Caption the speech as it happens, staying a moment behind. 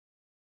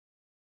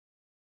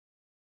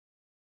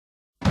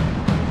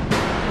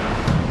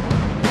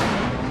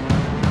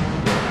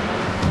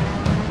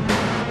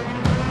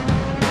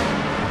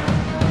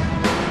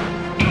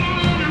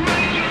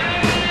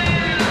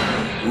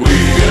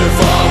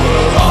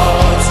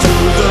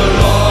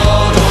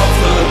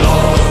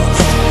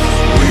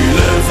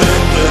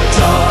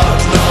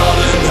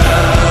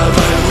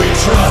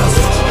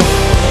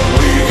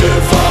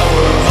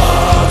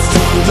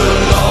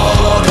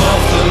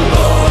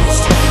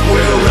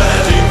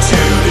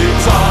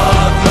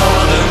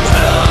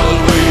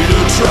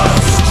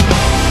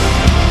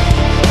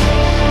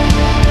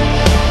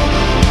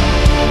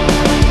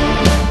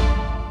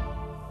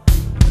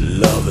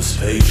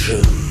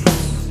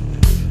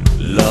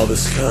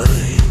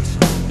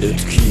It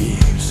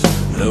keeps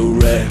no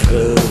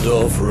record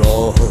of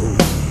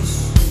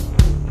wrongs.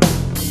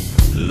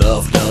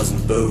 Love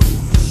doesn't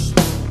boast,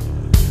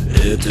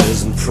 it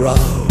isn't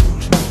proud.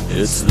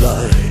 It's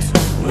light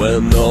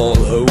when all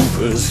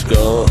hope is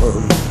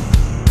gone.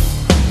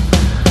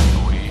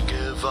 We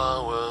give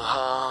our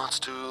hearts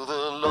to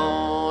the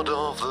Lord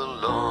of the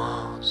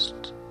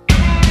lost.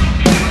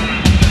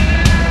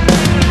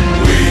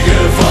 We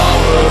give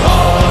our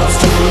hearts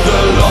to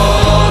the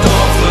Lord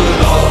of the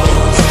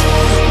lost.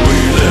 We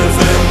live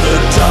in the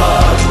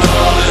dark,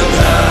 not in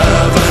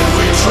heaven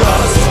we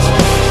trust.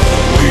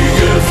 We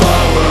give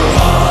our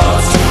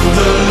hearts to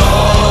the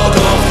Lord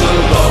of the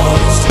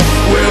lost.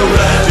 We're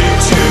ready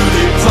to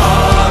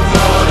depart,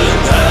 not in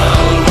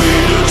hell we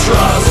do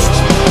trust.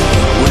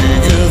 We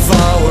give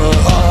our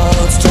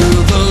hearts to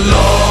the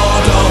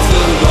Lord of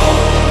the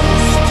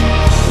lost.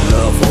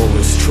 Love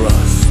always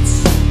trusts,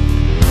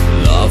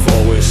 love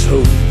always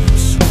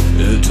hopes,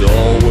 it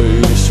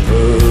always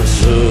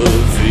perseveres.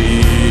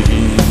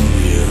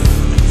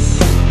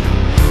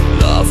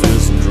 Love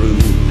isn't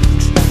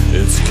rude,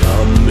 it's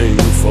coming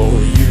for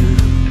you,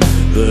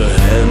 the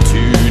hand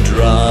to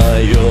dry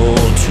your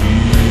tears.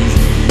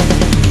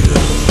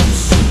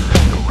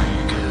 We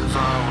give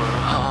our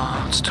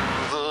hearts to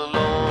the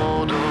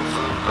Lord of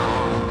the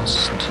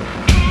lost.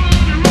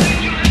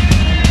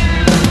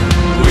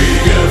 We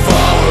give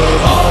our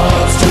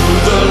hearts to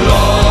the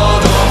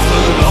Lord of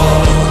the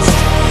lost.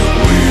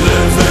 We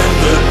live in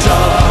the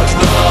dark,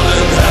 not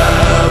in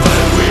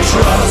heaven we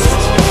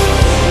trust.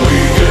 We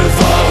give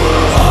our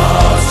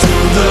hearts to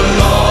the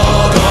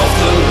Lord of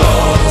the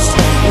lost.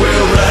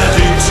 We're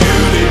ready to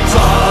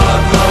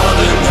depart, not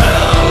in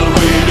hell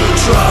we do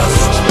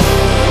trust.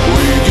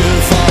 We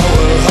give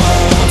our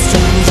hearts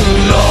to the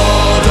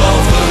Lord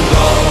of the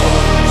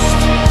lost.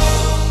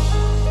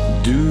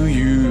 Do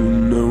you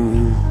know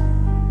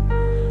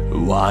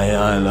why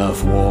I love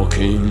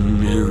walking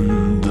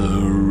in the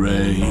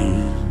rain?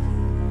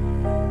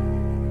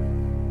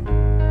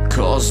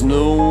 'Cause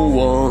no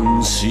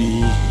one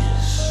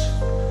sees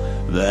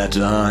that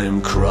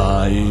I'm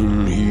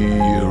crying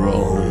here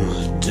all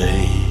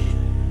day.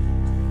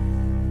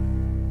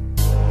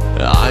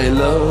 I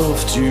love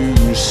to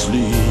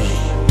sleep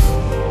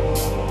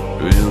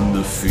in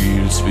the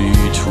fields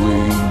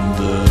between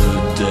the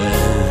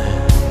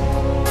dead,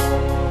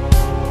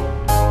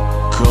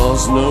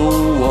 'cause no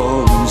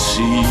one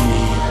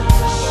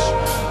sees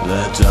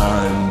that